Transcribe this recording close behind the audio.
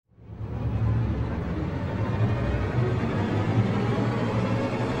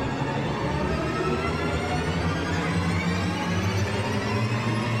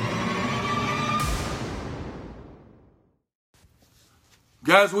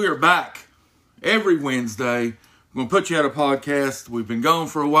Guys, we are back every Wednesday. I'm going to put you out a podcast. We've been gone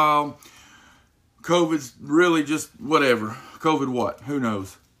for a while. COVID's really just whatever. COVID what? Who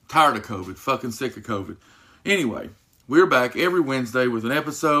knows? Tired of COVID. Fucking sick of COVID. Anyway, we're back every Wednesday with an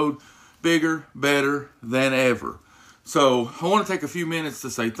episode bigger, better than ever. So I want to take a few minutes to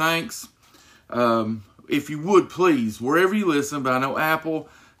say thanks. If you would, please, wherever you listen, but I know Apple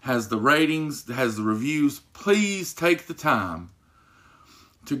has the ratings, has the reviews. Please take the time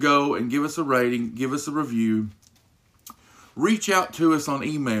to go and give us a rating, give us a review. Reach out to us on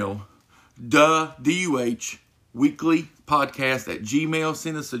email, D-U-H, weekly podcast at Gmail.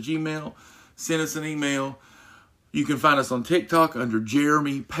 Send us a Gmail. Send us an email. You can find us on TikTok under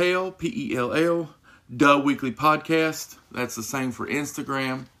Jeremy Pell, P-E-L-L, Weekly Podcast. That's the same for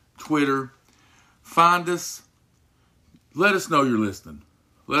Instagram, Twitter. Find us. Let us know you're listening.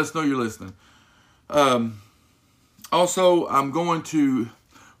 Let us know you're listening. Also, I'm going to,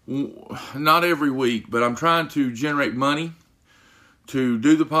 not every week, but I'm trying to generate money to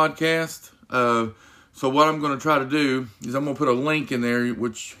do the podcast. So what I'm going to try to do is I'm going to put a link in there,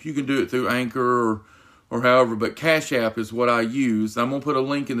 which you can do it through Anchor or however, but Cash App is what I use. I'm going to put a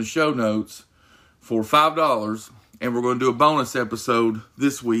link in the show notes for $5, and we're going to do a bonus episode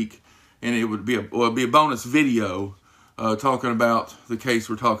this week, and it would be a bonus video talking about the case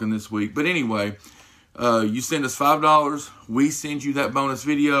we're talking this week. But anyway, you send us $5, we send you that bonus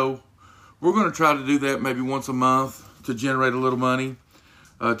video. We're going to try to do that maybe once a month to generate a little money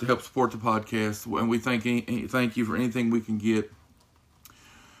to help support the podcast. And we thank you for anything we can get.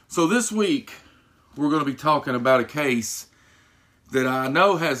 So this week, we're going to be talking about a case that I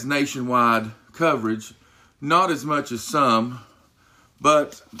know has nationwide coverage. Not as much as some,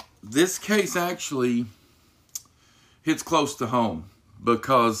 but this case actually hits close to home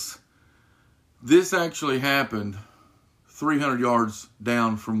because this actually happened 300 yards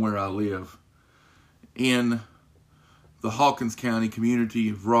down from where I live in the Hawkins County community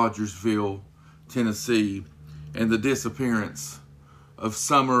of Rogersville, Tennessee, and the disappearance of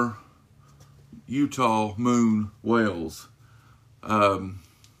Summer Utah Moon Wells. We're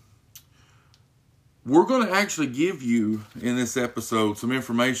going to actually give you in this episode some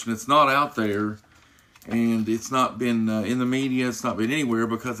information that's not out there, and it's not been in the media, it's not been anywhere,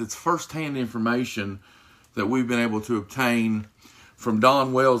 because it's first-hand information that we've been able to obtain from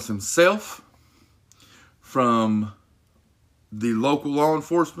Don Wells himself, from the local law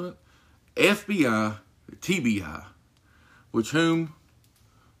enforcement, FBI, TBI, whom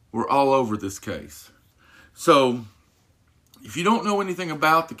were all over this case. So, if you don't know anything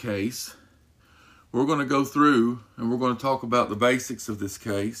about the case, we're going to go through and we're going to talk about the basics of this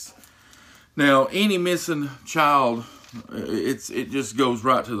case. Now, any missing child, it just goes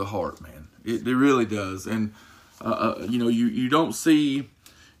right to the heart, man. It really does. And, you don't see,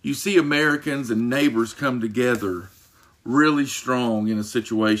 you see Americans and neighbors come together really strong in a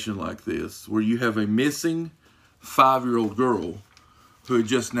situation like this, where you have a missing 5-year-old girl who had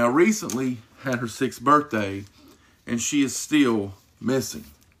just now recently had her 6th birthday, and she is still missing.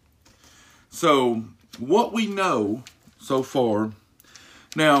 So, what we know so far,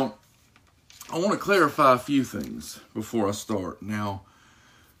 now, I want to clarify a few things before I start. Now,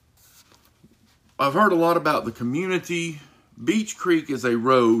 I've heard a lot about the community. Beech Creek is a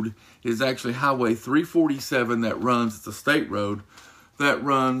road. It is actually Highway 347 that runs, it's a state road, that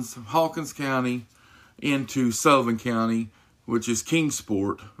runs Hawkins County into Sullivan County, which is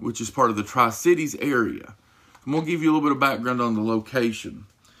Kingsport, which is part of the Tri-Cities area. I'm going to give you a little bit of background on the location.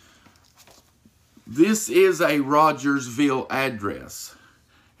 This is a Rogersville address.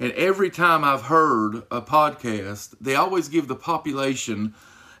 And every time I've heard a podcast, they always give the population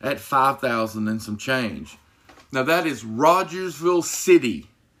at 5,000 and some change. Now that is Rogersville City,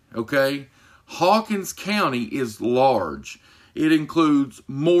 okay? Hawkins County is large. It includes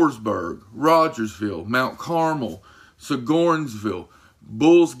Mooresburg, Rogersville, Mount Carmel, Sigornsville,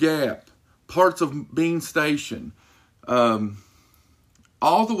 Bulls Gap, parts of Bean Station,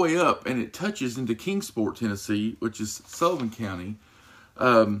 all the way up, and it touches into Kingsport, Tennessee, which is Sullivan County.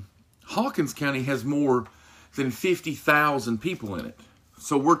 Hawkins County has more than 50,000 people in it.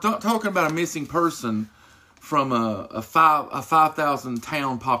 So we're talking about a missing person from a 5,000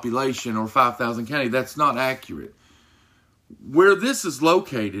 town population or 5,000 county. That's not accurate. Where this is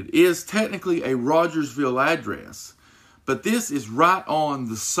located is technically a Rogersville address, but this is right on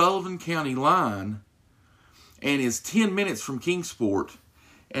the Sullivan County line and is 10 minutes from Kingsport.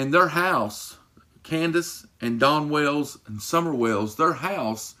 And their house, Candace and Don Wells and Summer Wells, their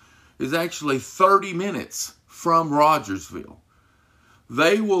house is actually 30 minutes from Rogersville.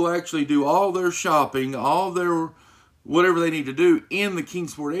 They will actually do all their shopping, all their whatever they need to do in the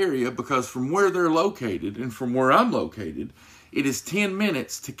Kingsport area, because from where they're located and from where I'm located, it is 10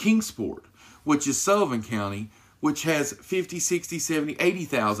 minutes to Kingsport, which is Sullivan County, which has 50, 60, 70,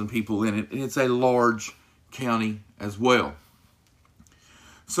 80,000 people in it, and it's a large county as well.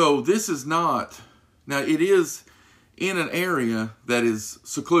 So this is not, now it is in an area that is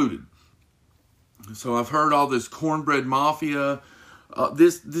secluded. So I've heard all this cornbread mafia.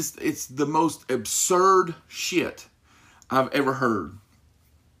 It's the most absurd shit I've ever heard.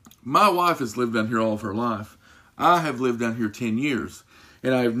 My wife has lived down here all of her life. I have lived down here 10 years,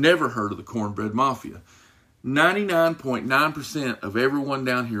 and I have never heard of the cornbread mafia. 99.9% of everyone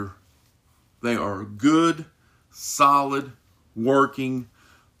down here, they are good, solid, working,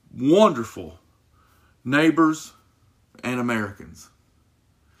 wonderful neighbors and Americans.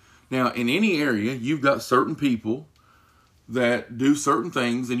 Now, in any area, you've got certain people that do certain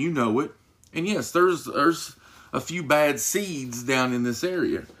things, and you know it. And yes, there's a few bad seeds down in this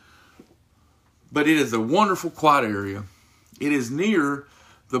area. But it is a wonderful, quiet area. It is near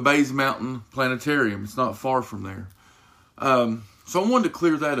the Bays Mountain Planetarium. It's not far from there. So I wanted to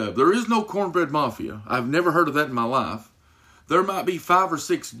clear that up. There is no cornbread mafia. I've never heard of that in my life. There might be 5 or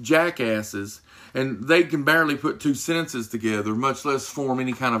 6 jackasses, and they can barely put 2 sentences together, much less form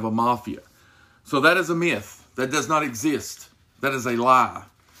any kind of a mafia. So that is a myth. That does not exist. That is a lie.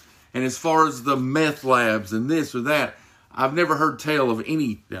 And as far as the meth labs and this or that, I've never heard tell of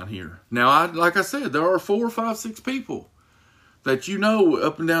any down here. Now, like I said, there are 4, 5, 6 people that you know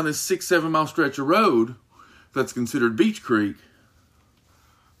up and down this 6, 7 mile stretch of road that's considered Beach Creek.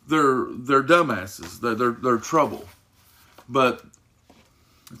 They're dumbasses. They're trouble. But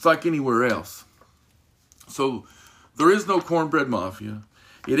it's like anywhere else. So there is no cornbread mafia.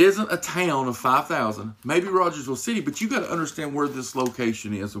 It isn't a town of 5,000, maybe Rogersville City, but you got to understand where this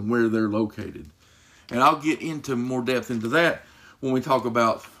location is and where they're located. And I'll get into more depth into that when we talk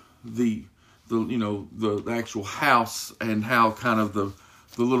about the actual house and how kind of the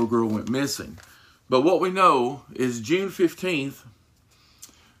little girl went missing. But what we know is June 15th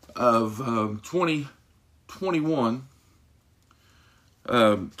of 2021,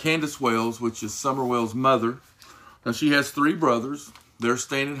 Candace Wells, which is Summer Wells' mother. Now, she has 3 brothers. They're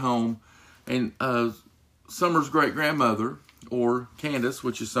staying at home. And Summer's great-grandmother, or Candace,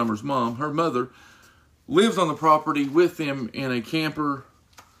 which is Summer's mom, her mother, lives on the property with them in a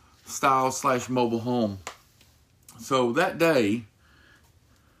camper-style / mobile home. So that day,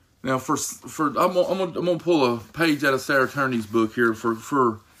 now I'm gonna pull a page out of Sarah Turney's book here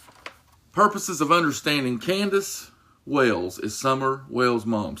for purposes of understanding. Candace Wells is Summer Wells'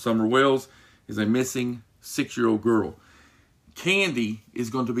 mom. Summer Wells is a missing 6-year-old girl. Candy is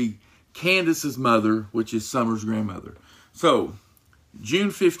going to be Candace's mother, which is Summer's grandmother. So, June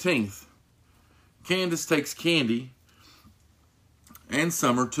 15th, Candace takes Candy and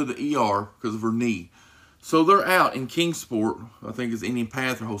Summer to the ER because of her knee. So they're out in Kingsport, I think it's Indian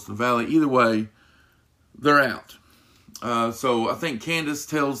Path or Holston Valley. Either way, they're out. So I think Candace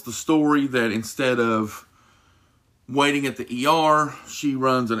tells the story that instead of waiting at the ER, she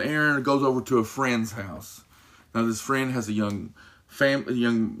runs an errand and goes over to a friend's house. Now this friend has a young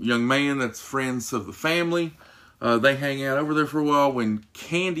man that's friends of the family. They hang out over there for a while. When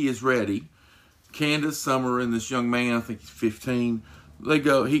Candy is ready, Candace, Summer, and this young man, I think he's 15, they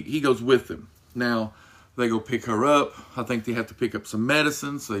go. He goes with them. Now, they go pick her up. I think they have to pick up some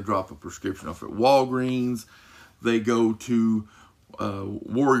medicine, so they drop a prescription off at Walgreens. They go to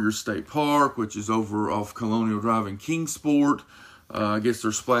Warrior State Park, which is over off Colonial Drive in Kingsport. I guess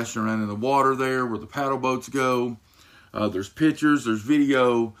they're splashing around in the water there where the paddle boats go. There's pictures, there's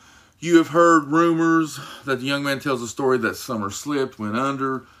video. You have heard rumors that the young man tells a story that Summer slipped, went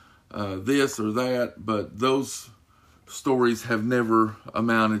under, this or that, but those stories have never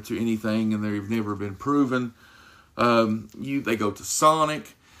amounted to anything, and they've never been proven. They go to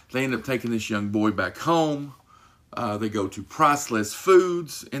Sonic. They end up taking this young boy back home. They go to Priceless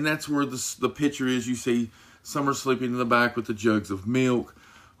Foods, and that's where the picture is. You see Summer sleeping in the back with the jugs of milk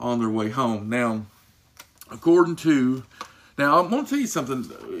on their way home. Now, I'm going to tell you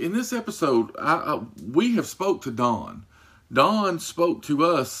something. In this episode, we have spoke to Dawn. Dawn spoke to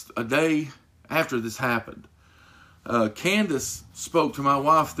us a day after this happened. Candace spoke to my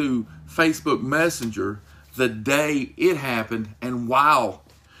wife through Facebook Messenger the day it happened, and while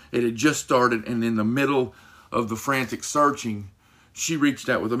it had just started and in the middle of the frantic searching, she reached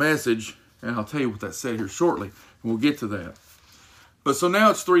out with a message, and I'll tell you what that said here shortly, and we'll get to that. But so now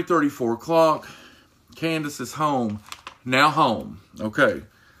it's 3:34 o'clock. Candace is home. Now home. Okay,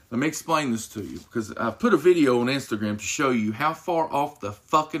 let me explain this to you, because I've put a video on Instagram to show you how far off the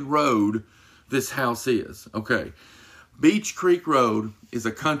fucking road this house is. Okay, Beach Creek Road is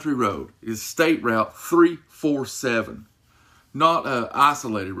a country road. It is State Route 347. Not an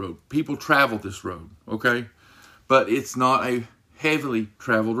isolated road. People travel this road, okay? But it's not a heavily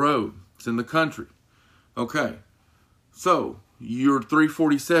traveled road. It's in the country. Okay. So, you're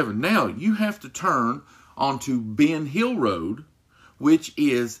 347. Now, you have to turn onto Ben Hill Road, which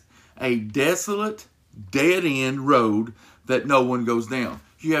is a desolate, dead-end road that no one goes down.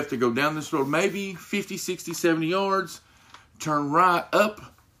 You have to go down this road maybe 50, 60, 70 yards, turn right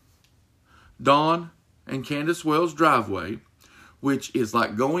up Dawn and Candace Wells' driveway, which is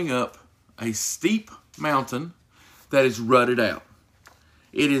like going up a steep mountain that is rutted out.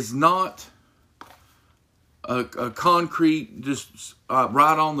 It is not a concrete, just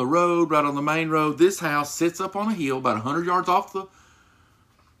right on the road, right on the main road. This house sits up on a hill about 100 yards off the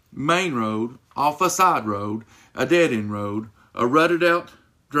main road, off a side road, a dead-end road, a rutted out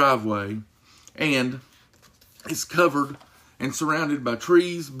driveway, and it's covered and surrounded by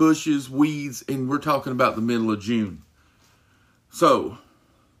trees, bushes, weeds, and we're talking about the middle of June. So,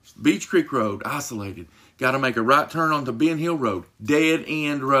 Beach Creek Road, isolated. Got to make a right turn onto Ben Hill Road,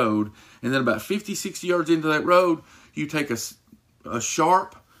 dead-end road, and then about 50, 60 yards into that road, you take a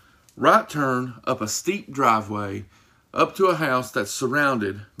sharp right turn up a steep driveway up to a house that's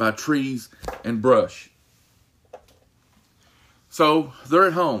surrounded by trees and brush. So, they're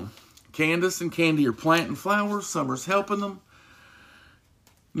at home. Candace and Candy are planting flowers. Summer's helping them.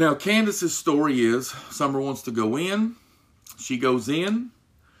 Now, Candace's story is Summer wants to go in. She goes in.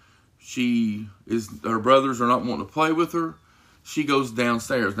 Her brothers are not wanting to play with her. She goes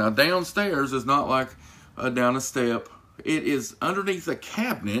downstairs. Now, downstairs is not like down a step. It is underneath a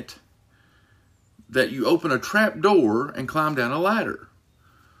cabinet that you open a trap door and climb down a ladder.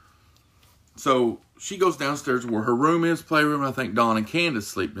 So, she goes downstairs where her room is, playroom. I think Dawn and Candace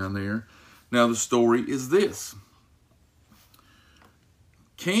sleep down there. Now, the story is this.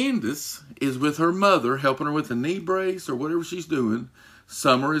 Candace is with her mother, helping her with a knee brace or whatever she's doing.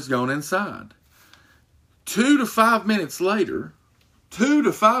 Summer is gone inside. 2 to 5 minutes later,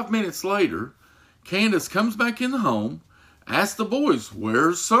 Candace comes back in the home, asks the boys,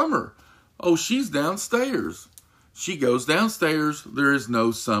 where's Summer? Oh, she's downstairs. She goes downstairs. There is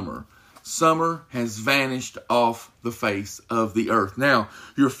no Summer. Summer has vanished off the face of the earth. Now,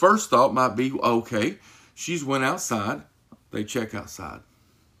 your first thought might be, okay, she's went outside. They check outside.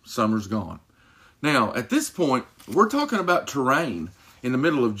 Summer's gone. Now, at this point, we're talking about terrain in the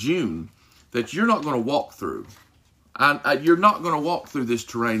middle of June that you're not going to walk through. You're not going to walk through this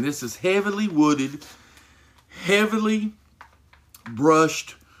terrain. This is heavily wooded, heavily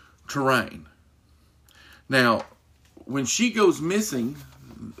brushed terrain. Now, when she goes missing,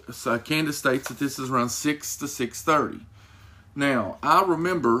 Candace states that this is around 6 to 6:30. Now, I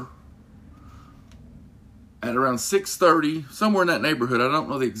remember at around 6:30, somewhere in that neighborhood, I don't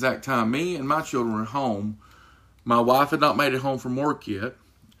know the exact time, me and my children were home. My wife had not made it home from work yet.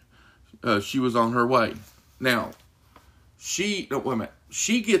 She was on her way. Now, she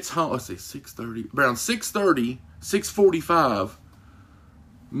gets home, let's see, 6:30, around 6:30, 6:45,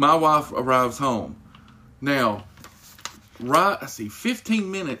 my wife arrives home. Now, 15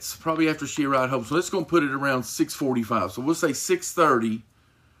 minutes probably after she arrived home. So let's go put it around 6:45. So we'll say 6:30,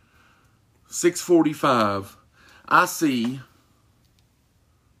 6:45. I see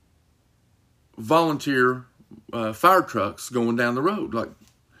volunteer fire trucks going down the road,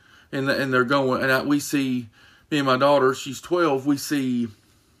 and they're going. And we see, me and my daughter, she's 12. We see,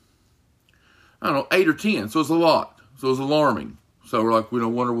 I don't know, 8 or 10. So it's a lot. So it's alarming. So we're like, we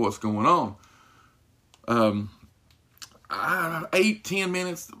don't wonder what's going on. 8, 10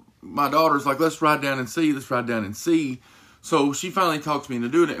 minutes, my daughter's like, let's ride down and see. So she finally talks me into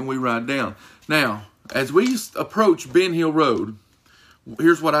doing it, and we ride down. Now, as we approach Ben Hill Road,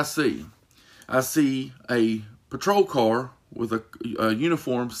 here's what I see. I see a patrol car with a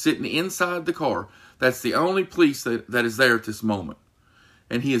uniform sitting inside the car. That's the only police that is there at this moment.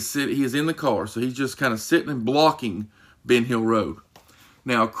 And he is in the car, so he's just kind of sitting and blocking Ben Hill Road.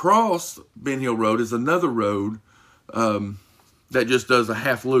 Now, across Ben Hill Road is another road that just does a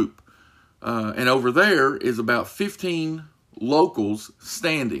half loop. And over there is about 15 locals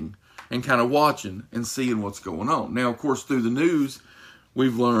standing and kind of watching and seeing what's going on. Now, of course, through the news,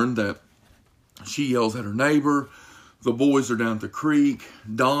 we've learned that she yells at her neighbor. The boys are down at the creek.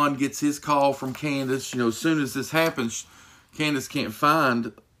 Don gets his call from Candace. As soon as this happens, Candace can't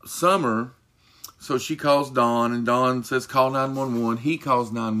find Summer. So she calls Don, and Don says, call 911. He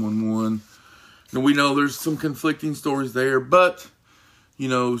calls 911. And we know there's some conflicting stories there, but,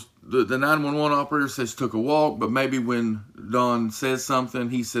 the 911 operator says took a walk, but maybe when Don says something,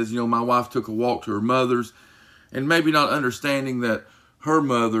 he says, my wife took a walk to her mother's, and maybe not understanding that her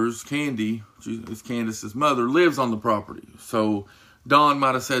mother's, Candy, is Candace's mother, lives on the property. So Dawn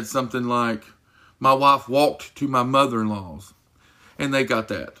might have said something like, my wife walked to my mother-in-law's. And they got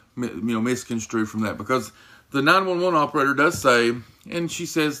that, misconstrued from that. Because the 911 operator does say, and she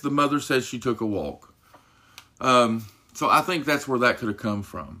says the mother says she took a walk. So I think that's where that could have come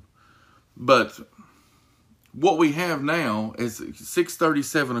from. But what we have now is 6:30,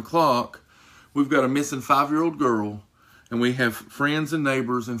 7 o'clock. We've got a missing 5-year-old girl. And we have friends and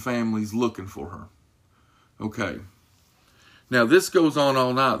neighbors and families looking for her. Okay. Now, this goes on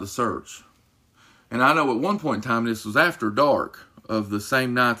all night, the search. And I know at one point in time, this was after dark of the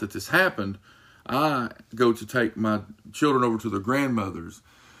same night that this happened. I go to take my children over to their grandmother's.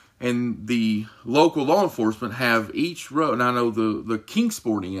 And the local law enforcement have each road. And I know the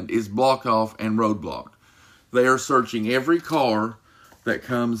Kingsport end is blocked off and roadblocked. They are searching every car that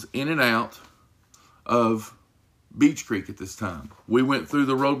comes in and out of Beech Creek at this time. We went through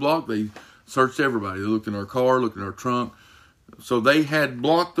the roadblock. They searched everybody. They looked in our car, looked in our trunk. So they had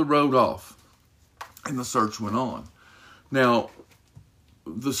blocked the road off, and the search went on. Now,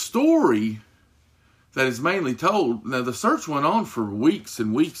 the story that is mainly told, now the search went on for weeks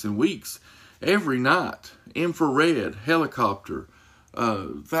and weeks and weeks. Every night, infrared, helicopter,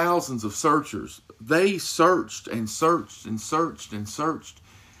 thousands of searchers. They searched and searched and searched and searched,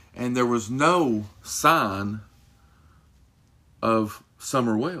 and there was no sign of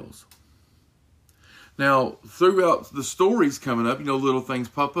Summer Wells. Now, throughout the stories coming up, little things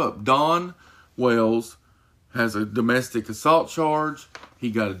pop up. Don Wells has a domestic assault charge. He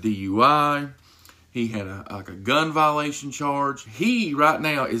got a DUI. He had a gun violation charge. He, right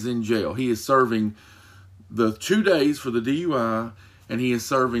now, is in jail. He is serving the 2 days for the DUI, and he is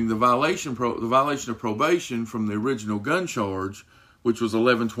serving the violation of probation from the original gun charge, which was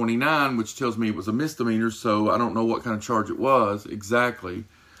 1129, which tells me it was a misdemeanor, so I don't know what kind of charge it was exactly,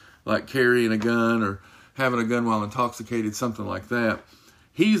 like carrying a gun or having a gun while intoxicated, something like that.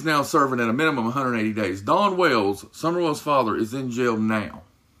 He's now serving at a minimum 180 days. Don Wells, Summer Wells' father, is in jail now.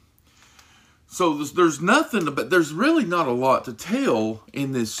 So there's nothing, but there's really not a lot to tell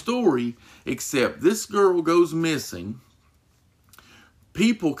in this story, except this girl goes missing.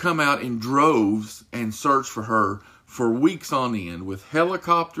 People come out in droves and search for her for weeks on end with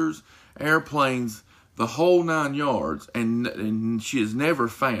helicopters, airplanes, the whole 9 yards, and she is never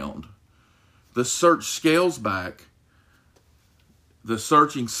found. The search scales back. The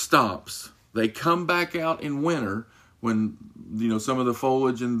searching stops. They come back out in winter when, some of the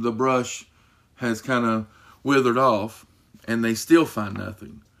foliage and the brush has kind of withered off, and they still find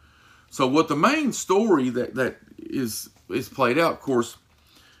nothing. So what the main story that is played out, of course,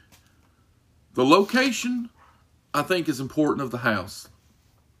 the location, I think, is important of the house.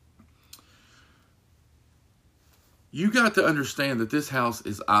 You got to understand that this house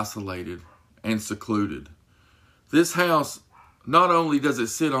is isolated and secluded. This house, not only does it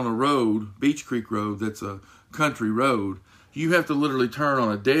sit on a road, Beech Creek Road, that's a country road, you have to literally turn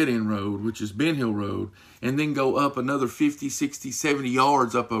on a dead-end road, which is Ben Hill Road, and then go up another 50, 60, 70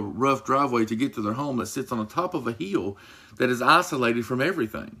 yards up a rough driveway to get to their home that sits on the top of a hill that is isolated from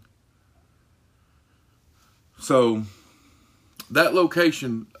everything. So, that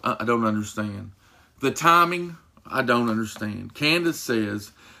location, I don't understand. The timing, I don't understand. Candace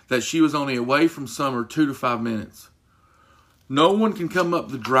says that she was only away from Summer 2 to 5 minutes. No one can come up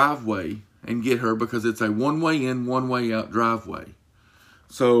the driveway and get her because it's a one-way in, one-way out driveway.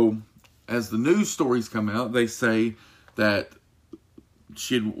 So, as the news stories come out, they say that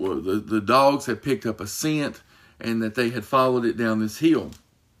the dogs had picked up a scent and that they had followed it down this hill.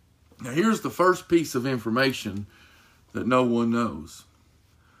 Now, here's the first piece of information that no one knows.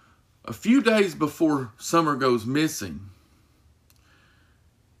 A few days before Summer goes missing,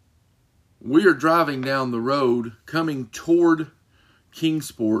 we are driving down the road coming toward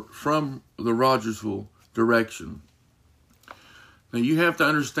Kingsport from the Rogersville direction. Now, you have to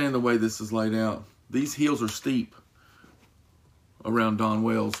understand the way this is laid out. These hills are steep around Don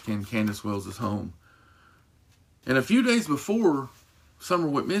Wells, Candace Wells' home. And a few days before Summer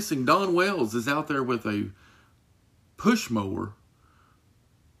went missing, Don Wells is out there with a push mower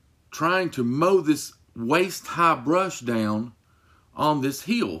trying to mow this waist-high brush down on this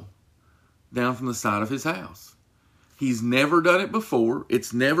hill down from the side of his house. He's never done it before.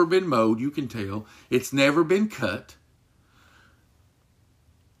 It's never been mowed, you can tell. It's never been cut.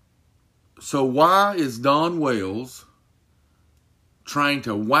 So why is Don Wells trying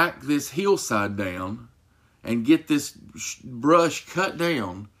to whack this hillside down and get this brush cut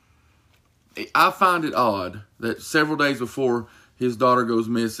down? I find it odd that several days before his daughter goes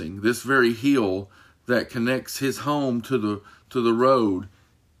missing, this very hill that connects his home to the road,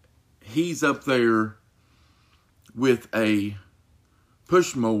 he's up there with a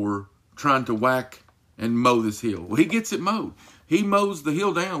push mower trying to whack and mow this hill. Well, he gets it mowed. He mows the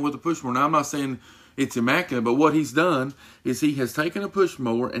hill down with a push mower. Now, I'm not saying it's immaculate, but what he's done is he has taken a push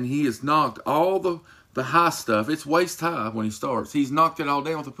mower and he has knocked all the high stuff. It's waist high when he starts. He's knocked it all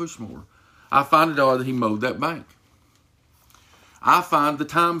down with a push mower. I find it odd that he mowed that bank. I find the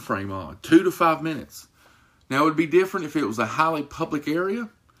time frame odd, 2 to 5 minutes. Now, it would be different if it was a highly public area.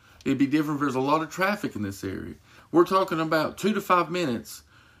 It'd be different if there's a lot of traffic in this area. We're talking about 2 to 5 minutes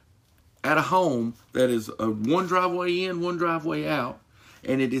at a home that is one driveway in, one driveway out,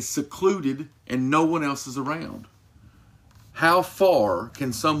 and it is secluded and no one else is around. How far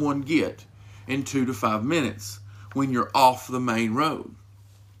can someone get in 2 to 5 minutes when you're off the main road?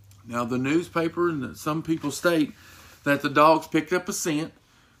 Now, the newspaper and some people state that the dogs picked up a scent,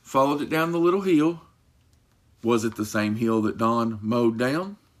 followed it down the little hill. Was it the same hill that Don mowed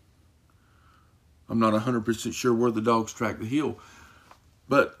down? I'm not 100% sure where the dogs tracked the hill.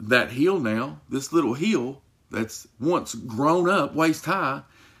 But that hill now, this little hill that's once grown up waist high,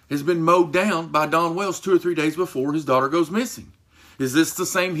 has been mowed down by Dawn Wells 2 or 3 days before his daughter goes missing. Is this the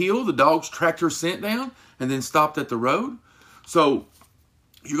same hill the dogs tracked her scent down and then stopped at the road? So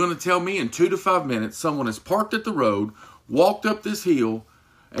you're going to tell me in 2 to 5 minutes someone has parked at the road, walked up this hill,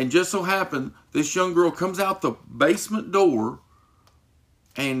 and just so happened this young girl comes out the basement door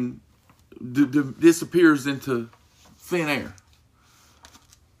and disappears into thin air.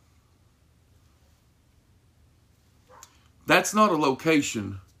 That's not a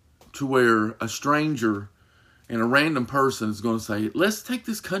location to where a stranger and a random person is going to say, let's take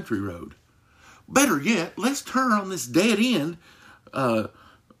this country road. Better yet, let's turn on this dead end,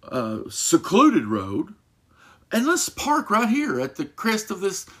 secluded road, and let's park right here at the crest of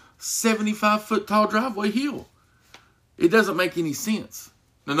this 75-foot tall driveway hill. It doesn't make any sense.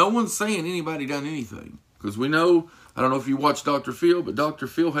 Now, no one's saying anybody done anything, because we know, I don't know if you watched Dr. Phil, but Dr.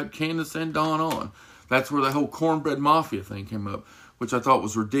 Phil had Candace and Dawn on. That's where the whole cornbread mafia thing came up, which I thought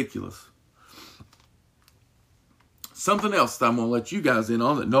was ridiculous. Something else that I'm going to let you guys in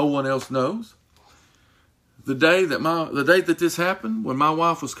on that no one else knows. The day that this happened, when my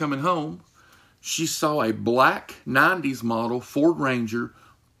wife was coming home, she saw a black 90s model Ford Ranger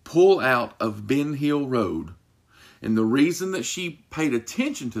pull out of Ben Hill Road. And the reason that she paid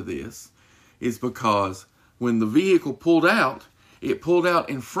attention to this is because when the vehicle pulled out, it pulled out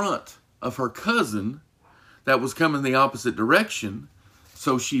in front of her cousin that was coming the opposite direction.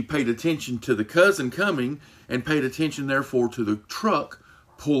 So she paid attention to the cousin coming and paid attention, therefore, to the truck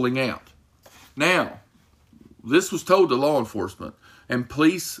pulling out. Now, this was told to law enforcement, and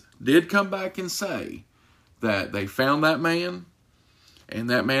police did come back and say that they found that man, and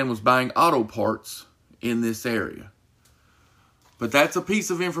that man was buying auto parts in this area. But that's a piece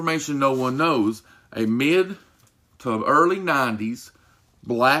of information no one knows. A mid to early 90s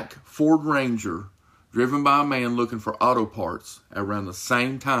black Ford Ranger driven by a man looking for auto parts around the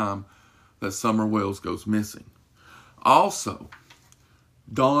same time that Summer Wells goes missing. Also,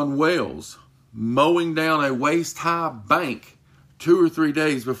 Dawn Wells mowing down a waist-high bank 2 or 3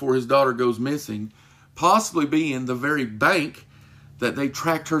 days before his daughter goes missing, possibly being the very bank that they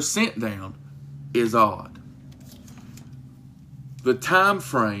tracked her scent down, is odd. The time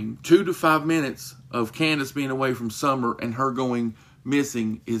frame, 2 to 5 minutes of Candace being away from Summer and her going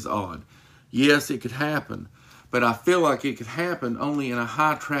missing, is odd. Yes, it could happen, but I feel like it could happen only in a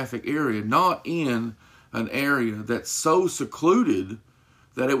high traffic area, not in an area that's so secluded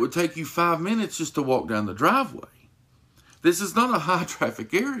that it would take you 5 minutes just to walk down the driveway. This is not a high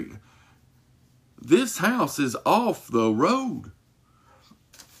traffic area. This house is off the road.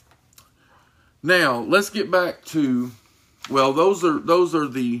 Now, let's get back to, well, those are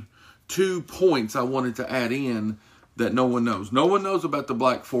the 2 points I wanted to add in that no one knows. No one knows about the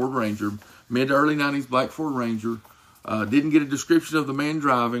black Ford Ranger, mid to early 90s black Ford Ranger. Didn't get a description of the man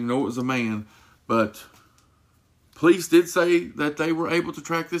driving, know it was a man, but police did say that they were able to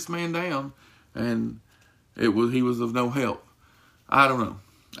track this man down, and he was of no help. I don't know.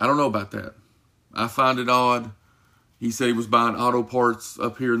 I don't know about that. I find it odd. He said he was buying auto parts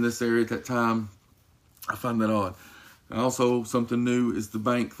up here in this area at that time. I find that odd. Also, something new is the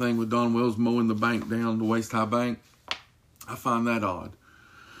bank thing with Dawn Wells mowing the bank down, the waist-high bank. I find that odd.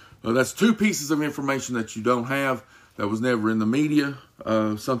 Well, that's 2 pieces of information that you don't have, that was never in the media,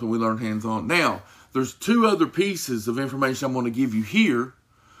 something we learned hands-on. Now, there's 2 other pieces of information I'm going to give you here,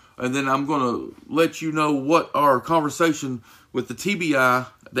 and then I'm going to let you know what our conversation with the TBI,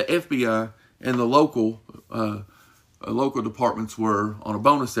 the FBI, and the local departments were on a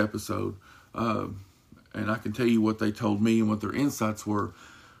bonus episode. and I can tell you what they told me and what their insights were.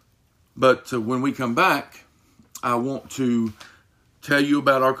 But when we come back, I want to tell you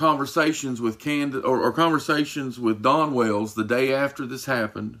about our conversations with our conversations with Don Wells the day after this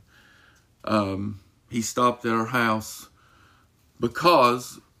happened. He stopped at our house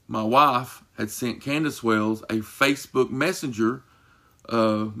because my wife had sent Candace Wells a Facebook Messenger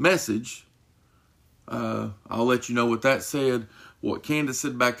message. I'll let you know what that said, what Candace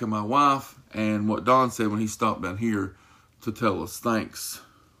said back to my wife, and what Don said when he stopped down here to tell us. Thanks.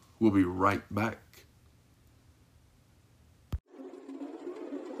 We'll be right back.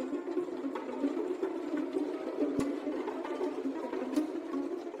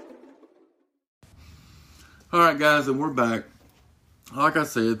 All right, guys, and we're back. Like I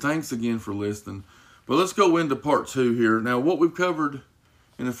said, thanks again for listening. But let's go into part 2 here. Now, what we've covered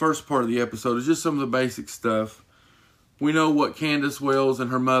in the first part of the episode is just some of the basic stuff. We know what Candace Wells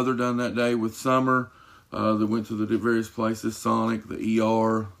and her mother done that day with Summer. They went to the various places, Sonic, the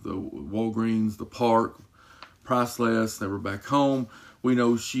ER, the Walgreens, the park, Priceless. They were back home. We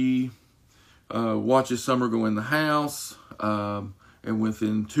know she watches Summer go in the house. And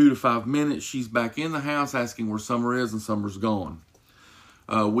within 2 to 5 minutes, she's back in the house asking where Summer is, and Summer's gone.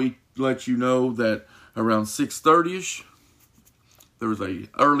 We let you know that around 6:30ish, there was a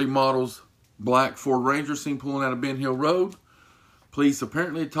early models black Ford Ranger seen pulling out of Ben Hill Road. Police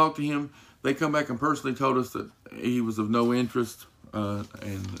apparently had talked to him. They come back and personally told us that he was of no interest,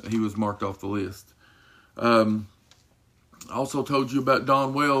 and he was marked off the list. Also told you about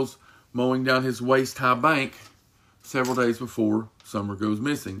Don Wells mowing down his waist-high bank several days before Summer goes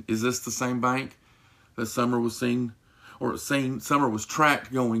missing. Is this the same bank that Summer was seen, or Summer was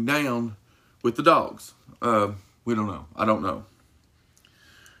tracked going down with the dogs? We don't know. I don't know.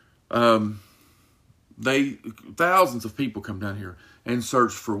 Thousands of people come down here and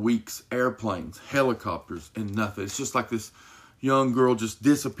search for weeks, airplanes, helicopters, and nothing. It's just like this young girl just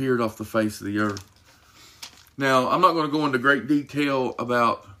disappeared off the face of the earth. Now, I'm not going to go into great detail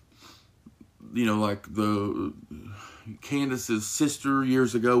about, like Candace's sister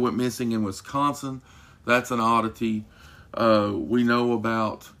years ago went missing in Wisconsin. That's an oddity. We know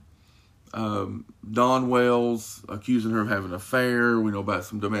about Don Wells accusing her of having an affair. We know about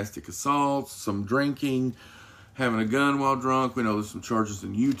some domestic assaults, some drinking, having a gun while drunk. We know there's some charges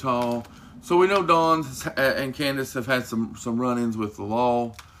in Utah. So we know Don and Candace have had some run-ins with the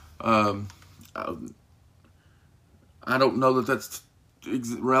law. I don't know that that's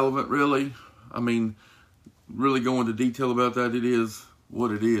relevant, really. I mean, really go into detail about that. It is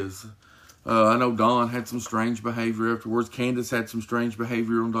what it is. I know Don had some strange behavior afterwards. Candace had some strange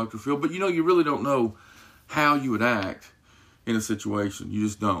behavior on Dr. Phil. But, you really don't know how you would act in a situation. You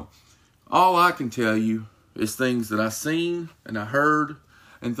just don't. All I can tell you is things that I seen and I heard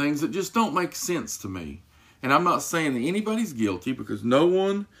and things that just don't make sense to me. And I'm not saying that anybody's guilty because no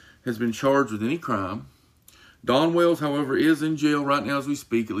one has been charged with any crime. Don Wells, however, is in jail right now as we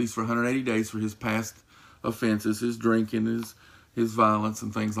speak, at least for 180 days for his past offenses, his drinking, his violence,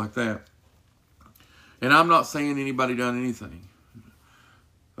 and things like that. And I'm not saying anybody done anything.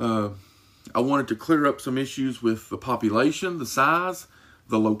 I wanted to clear up some issues with the population, the size,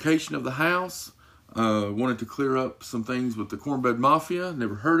 the location of the house. Wanted to clear up some things with the Cornbread Mafia.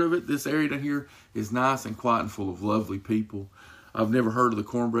 Never heard of it. This area down here is nice and quiet and full of lovely people. I've never heard of the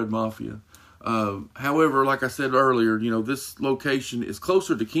Cornbread Mafia. However, like I said earlier, this location is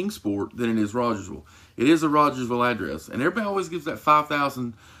closer to Kingsport than it is Rogersville. It is a Rogersville address. And everybody always gives that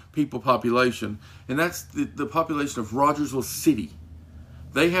 5,000 people population. And that's the population of Rogersville City.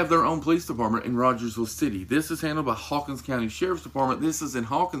 They have their own police department in Rogersville City. This is handled by Hawkins County Sheriff's Department. This is in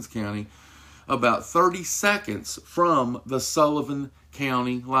Hawkins County, about 30 seconds from the Sullivan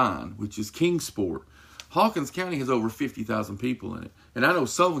County line, which is Kingsport. Hawkins County has over 50,000 people in it. And I know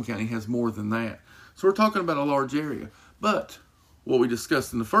Sullivan County has more than that. So we're talking about a large area. But what we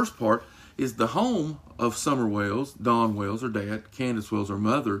discussed in the first part is the home of Summer Wells, Don Wells, her dad, Candace Wells, her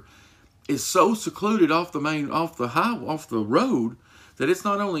mother, is so secluded off the road that it's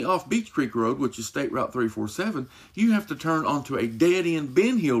not only off Beach Creek Road, which is State Route 347, you have to turn onto a dead-end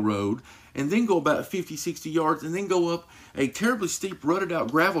Ben Hill Road and then go about 50, 60 yards and then go up a terribly steep,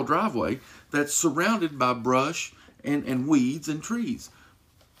 rutted-out gravel driveway that's surrounded by brush and weeds and trees.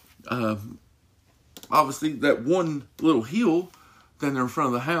 Obviously, that one little hill down there in front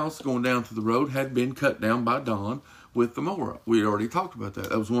of the house going down to the road had been cut down by Don with the mower. We had already talked about that.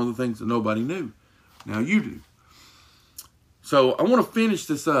 That was one of the things that nobody knew. Now you do. So I want to finish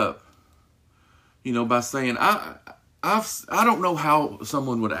this up, by saying I don't know how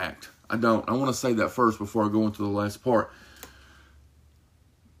someone would act. I don't. I want to say that first before I go into the last part.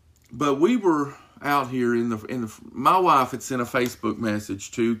 But we were out here my wife had sent a Facebook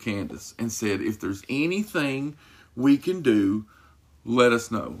message to Candace and said, if there's anything we can do, let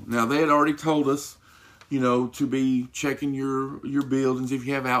us know. Now, they had already told us, to be checking your buildings, if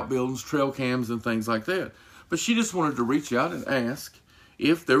you have outbuildings, trail cams, and things like that. But she just wanted to reach out and ask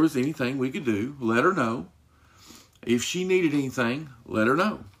if there was anything we could do, let her know. If she needed anything, let her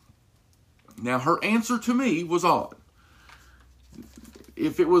know. Now, her answer to me was odd.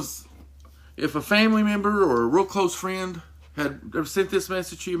 If a family member or a real close friend had ever sent this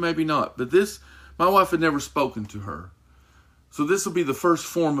message to you, maybe not. But my wife had never spoken to her. So this will be the first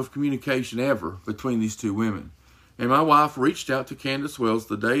form of communication ever between these two women. And my wife reached out to Candace Wells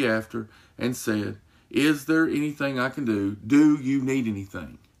the day after and said, is there anything I can do? Do you need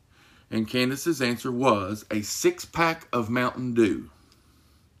anything? And Candace's answer was a 6-pack of Mountain Dew.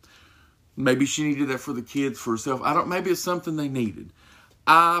 Maybe she needed that for the kids, for herself. Maybe it's something they needed.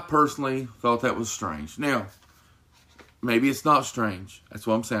 I personally thought that was strange. Now, maybe it's not strange. That's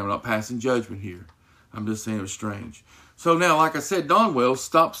what I'm saying. I'm not passing judgment here. I'm just saying it was strange. So now, like I said, Don Wells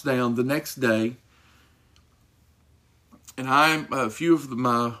stops down the next day. And a few of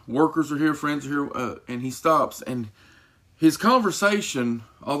my workers are here, friends are here, and he stops. And his conversation,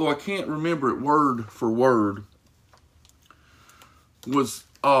 although I can't remember it word for word, was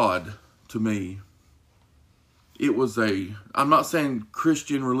odd to me. It was I'm not saying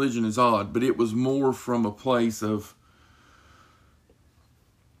Christian religion is odd, but it was more from a place of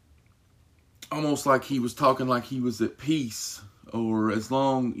almost like he was talking like he was at peace, or as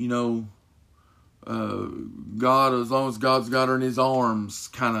long as God's got her in his arms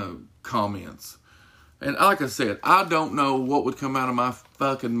kind of comments. And like I said, I don't know what would come out of my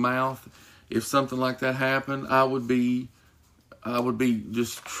fucking mouth if something like that happened. I would be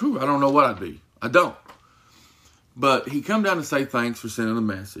just, I don't know what I'd be. I don't. But he come down to say thanks for sending the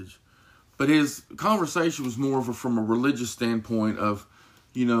message. But his conversation was more from a religious standpoint of,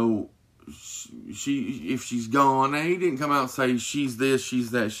 if she's gone. Now, he didn't come out and say she's this,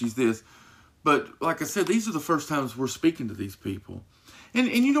 she's that, she's this. But like I said, these are the first times we're speaking to these people. And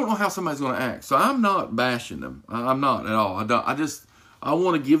you don't know how somebody's going to act. So I'm not bashing them. I'm not at all. I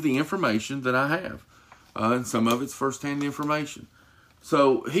want to give the information that I have. And some of it's firsthand information.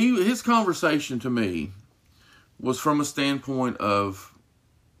 So his conversation to me was from a standpoint of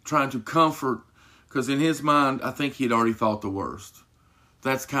trying to comfort, because in his mind, I think he had already thought the worst.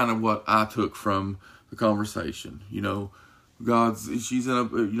 That's kind of what I took from the conversation. She's in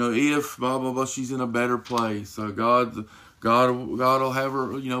if blah blah blah, she's in a better place. God will have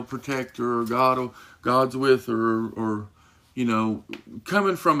her, protect her. Or God's with her, or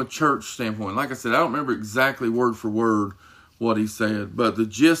coming from a church standpoint. Like I said, I don't remember exactly word for word what he said, but the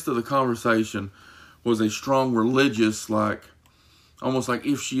gist of the conversation was a strong religious, almost like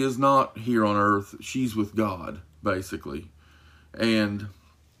if she is not here on earth, she's with God, basically. And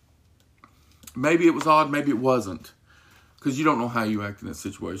maybe it was odd, maybe it wasn't, because you don't know how you act in that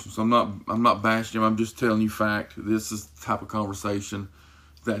situation. So I'm not bashing him. I'm just telling you fact. This is the type of conversation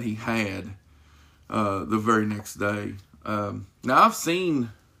that he had the very next day. Now I've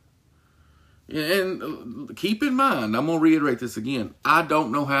seen, and keep in mind, I'm going to reiterate this again, I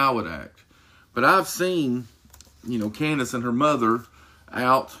don't know how I would act. But I've seen, Candace and her mother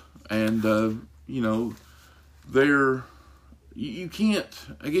out, and, they're, you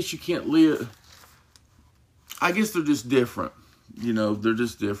can't live, I guess they're just different. They're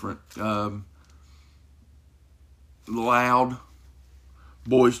just different. Loud,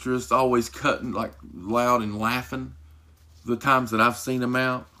 boisterous, always cutting, loud and laughing. The times that I've seen them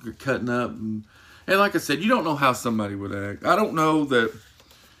out, cutting up. And like I said, you don't know how somebody would act. I don't know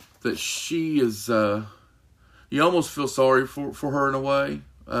that she is, you almost feel sorry for her in a way.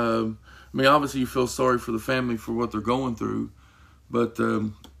 Obviously you feel sorry for the family for what they're going through. But,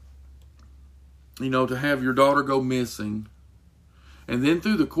 to have your daughter go missing, and then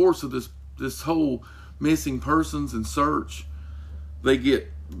through the course of this whole missing persons and search, they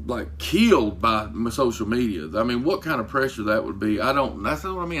get, killed by social media. What kind of pressure that would be? That's not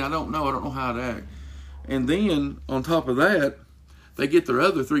what I mean. I don't know. I don't know how to act. And then, on top of that, they get their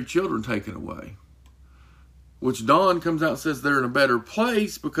other 3 children taken away. Which Dawn comes out and says they're in a better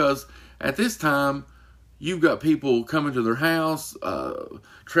place because at this time, you've got people coming to their house,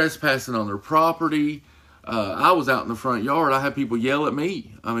 trespassing on their property. I was out in the front yard. I had people yell at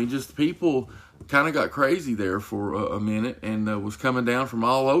me. Just people kind of got crazy there for a minute and was coming down from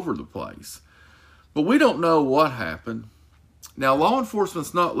all over the place. But we don't know what happened. Now, law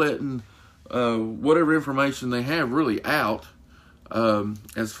enforcement's not letting whatever information they have really out.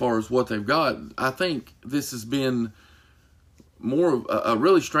 As far as what they've got, I think this has been more of a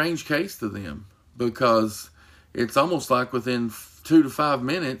really strange case to them because it's almost like within 2 to 5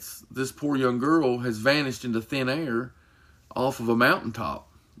 minutes, this poor young girl has vanished into thin air off of a mountaintop,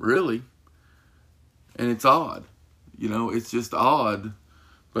 really. And it's odd. It's just odd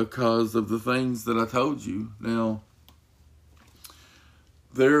because of the things that I told you. Now,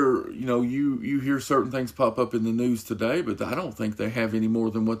 you hear certain things pop up in the news today, but I don't think they have any more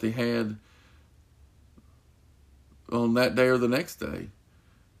than what they had on that day or the next day.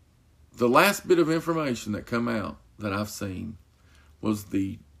 The last bit of information that come out that I've seen was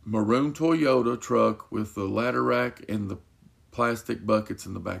the maroon Toyota truck with the ladder rack and the plastic buckets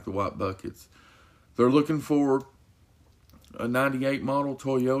in the back, the white buckets. They're looking for a 98 model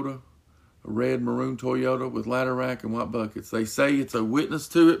Toyota, a red maroon Toyota with ladder rack and white buckets. They say it's a witness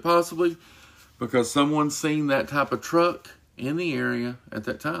to it, possibly, because someone's seen that type of truck in the area at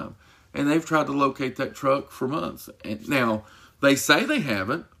that time. And they've tried to locate that truck for months. And now, they say they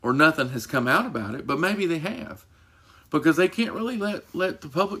haven't, or nothing has come out about it, but maybe they have. Because they can't really let the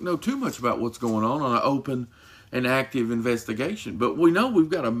public know too much about what's going on an open and active investigation. But we know we've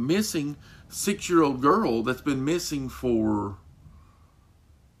got a missing 6-year-old girl that's been missing for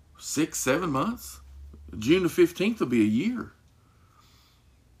 6-7 months. June the 15th will be a year.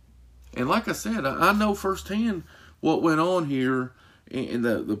 And like I said, I know firsthand what went on here. And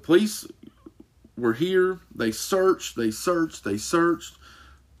the police were here. They searched.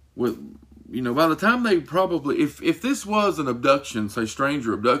 With, by the time they probably, if this was an abduction, say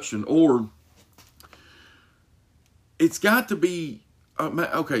stranger abduction, or it's got to be,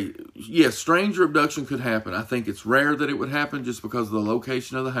 okay, yes, stranger abduction could happen. I think it's rare that it would happen just because of the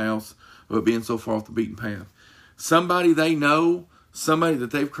location of the house, of it being so far off the beaten path. Somebody they know, somebody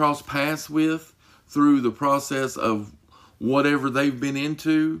that they've crossed paths with through the process of whatever they've been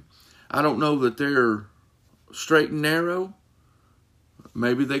into. I don't know that they're straight and narrow.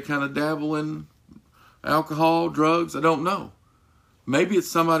 Maybe they kind of dabble in alcohol, drugs. I don't know. Maybe it's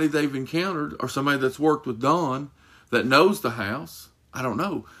somebody they've encountered or somebody that's worked with Dawn that knows the house. I don't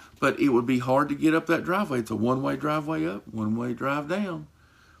know. But it would be hard to get up that driveway. It's a one-way driveway up, one-way drive down.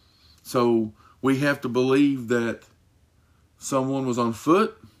 So we have to believe that someone was on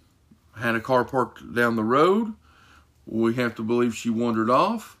foot, had a car parked down the road. We have to believe she wandered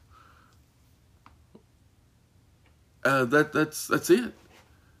off. That's it.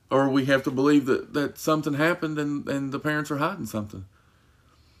 Or we have to believe that something happened and the parents are hiding something.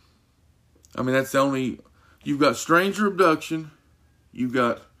 I mean, that's the only... You've got stranger abduction, you've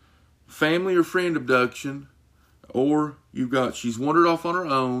got family or friend abduction, or you've got she's wandered off on her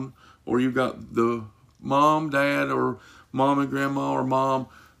own, or you've got the mom, dad, or mom and grandma, or mom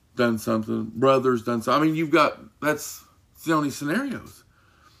done something, brothers done something. I mean, that's the only scenarios.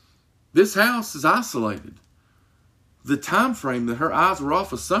 This house is isolated. The time frame that her eyes were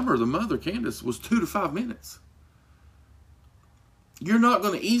off of Summer, the mother, Candace, was 2 to 5 minutes. You're not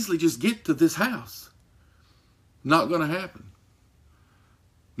going to easily just get to this house. Not going to happen.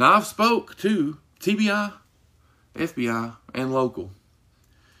 Now, I've spoke to TBI, FBI, and local.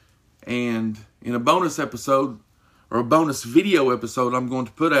 And in a bonus episode, or a bonus video episode I'm going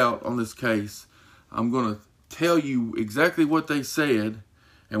to put out on this case, I'm going to tell you exactly what they said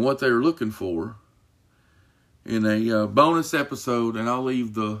and what they were looking for in a bonus episode, and I'll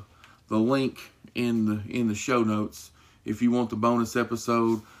leave the link in the show notes. If you want the bonus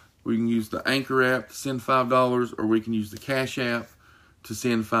episode, we can use the Anchor app to send $5, or we can use the Cash app to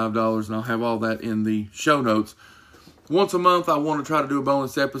send $5, and I'll have all that in the show notes. Once a month, I want to try to do a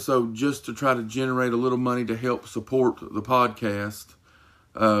bonus episode just to try to generate a little money to help support the podcast.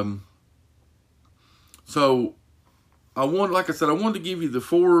 So, I wanted to give you the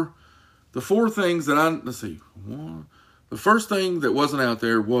four things that let's see. The first thing that wasn't out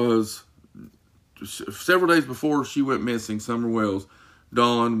there was several days before she went missing, Summer Wells,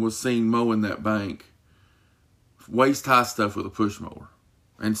 Dawn was seen mowing that bank. Waist-high stuff with a push mower.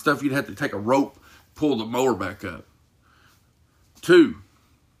 And stuff you'd have to take a rope, pull the mower back up. 2,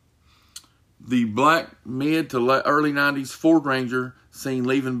 the black mid to early 90s Ford Ranger seen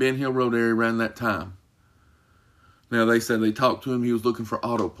leaving Ben Hill Road area around that time. Now, they said they talked to him. He was looking for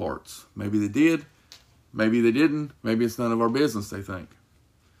auto parts. Maybe they did. Maybe they didn't. Maybe it's none of our business, they think.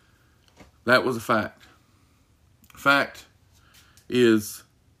 That was a fact. Fact is,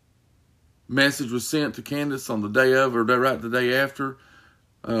 message was sent to Candace on the day of, or right the day after,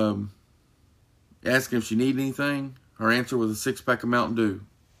 asking if she needed anything. Her answer was a 6-pack of Mountain Dew.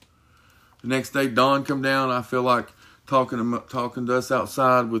 The next day, Dawn come down. I feel like talking to us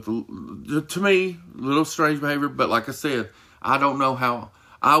outside with, to me, a little strange behavior. But like I said, I don't know how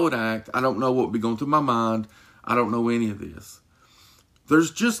I would act. I don't know what would be going through my mind. I don't know any of this. there's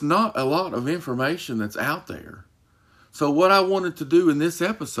just not a lot of information that's out there. So what I wanted to do in this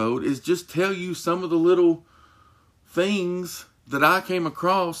episode is just tell you some of the little things that I came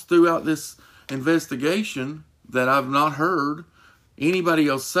across throughout this investigation that I've not heard anybody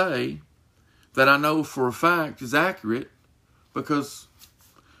else say, that I know for a fact is accurate, because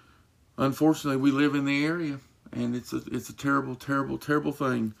unfortunately we live in the area, and it's a terrible, terrible, terrible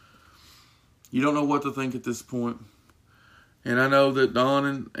thing. You don't know what to think at this point. And I know that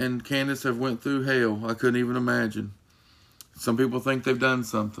Dawn and Candace have went through hell. I couldn't even imagine. Some people think they've done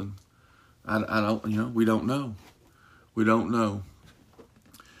something. I don't, we don't know. We don't know.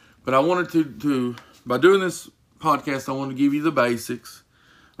 But I wanted to by doing this podcast, I wanted to give you the basics.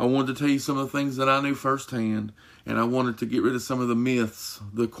 I wanted to tell you some of the things that I knew firsthand. And I wanted to get rid of some of the myths,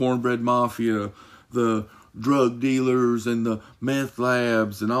 the cornbread mafia, the drug dealers, and the meth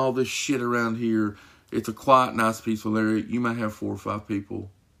labs, and all this shit around here. It's a quiet, nice, peaceful area. You might have 4 or 5 people,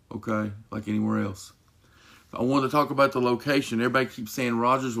 okay, like anywhere else. I wanted to talk about the location. Everybody keeps saying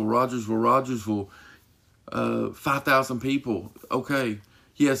Rogersville, Rogersville, 5,000 people. Okay,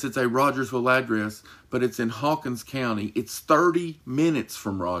 yes, it's a Rogersville address, but it's in Hawkins County. It's 30 minutes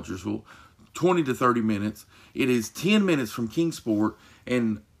from Rogersville, 20 to 30 minutes. It is 10 minutes from Kingsport,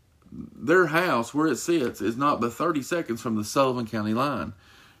 and their house, where it sits, is not but 30 seconds from the Sullivan County line.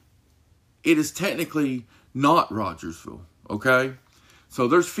 It is technically not Rogersville, okay? So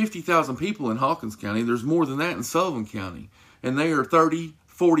there's 50,000 people in Hawkins County. There's more than that in Sullivan County. And they are 30,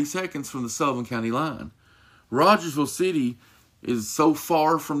 40 seconds from the Sullivan County line. Rogersville City is so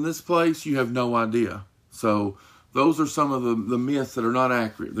far from this place, you have no idea. So those are some of the myths that are not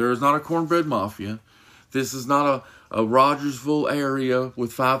accurate. There is not a cornbread mafia. This is not a Rogersville area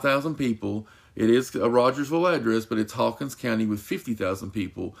with 5,000 people. It is a Rogersville address, but it's Hawkins County with 50,000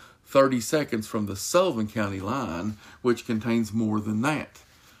 people, 30 seconds from the Sullivan County line, which contains more than that.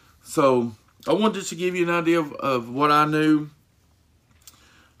 So I wanted just to give you an idea of what I knew.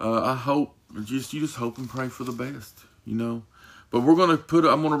 I hope, you just hope and pray for the best, But I'm going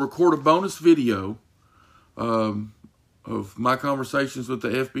to record a bonus video of my conversations with the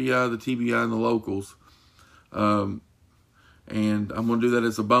FBI, the TBI, and the locals. And I'm going to do that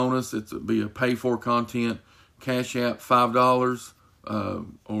as a bonus. It'll be a pay-for content. Cash App, $5.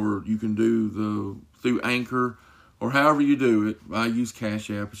 Or you can do through Anchor, or however you do it. I use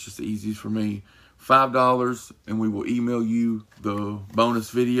Cash App. It's just the easiest for me. $5, and we will email you the bonus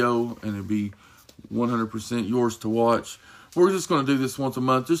video, and it'll be 100% yours to watch. We're just going to do this once a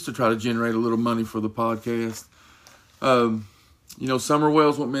month just to try to generate a little money for the podcast. Summer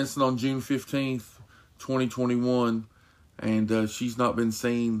Wells went missing on June 15th, 2021, and she's not been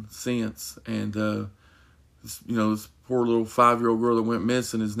seen since. And, this poor little 5-year-old girl that went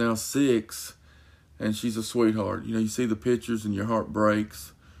missing is now 6, and she's a sweetheart. You see the pictures and your heart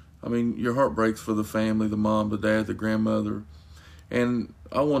breaks. I mean, your heart breaks for the family, the mom, the dad, the grandmother. And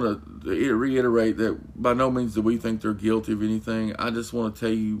I want to reiterate that by no means do we think they're guilty of anything. I just want to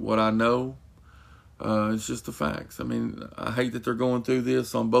tell you what I know. It's just the facts. I mean, I hate that they're going through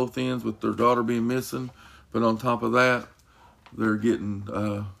this on both ends with their daughter being missing. But on top of that, they're getting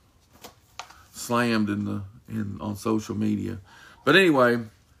slammed on social media. But anyway,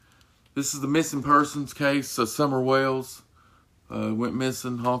 this is the missing persons case. Summer Wells went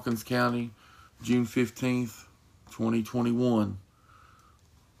missing, Hawkins County, June 15th, 2021.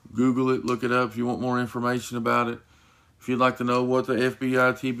 Google it, look it up if you want more information about it. If you'd like to know what the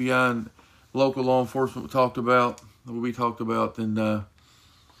FBI, TBI, and local law enforcement will be talked about, then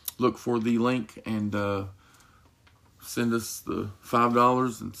look for the link and send us the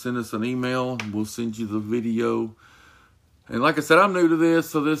 $5 and send us an email, and we'll send you the video. And like I said, I'm new to this,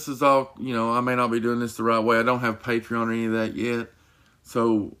 so this is all, I may not be doing this the right way. I don't have Patreon or any of that yet.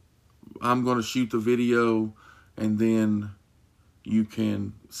 So I'm going to shoot the video, and then you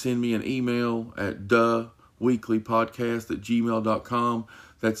can send me an email at duhweeklypodcast@gmail.com.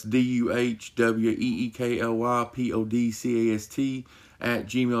 That's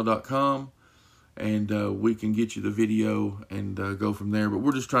duhweeklypodcast@gmail.com. And we can get you the video and go from there. But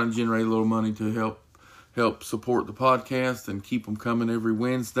we're just trying to generate a little money to help support the podcast and keep them coming every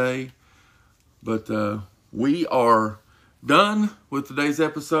Wednesday. But we are done with today's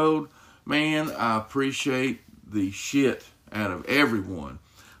episode. Man, I appreciate the shit out of everyone.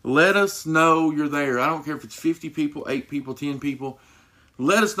 Let us know you're there. I don't care if it's 50 people, 8 people, 10 people.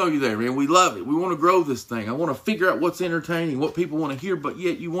 Let us know you're there, man. We love it. We want to grow this thing. I want to figure out what's entertaining, what people want to hear, but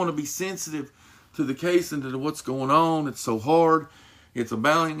yet you want to be sensitive to the case and to what's going on. It's so hard. It's a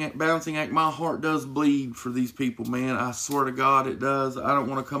balancing act. My heart does bleed for these people, man. I swear to God it does. I don't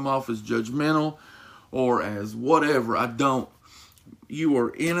want to come off as judgmental or as whatever. I don't. you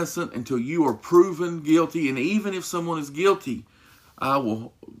are innocent until you are proven guilty. And even if someone is guilty,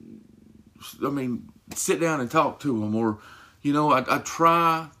 sit down and talk to them. Or, I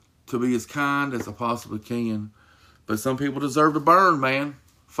try to be as kind as I possibly can. But some people deserve to burn, man.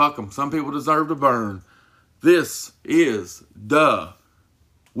 Fuck them. Some people deserve to burn. This is the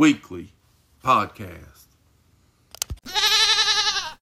Weekly Podcast.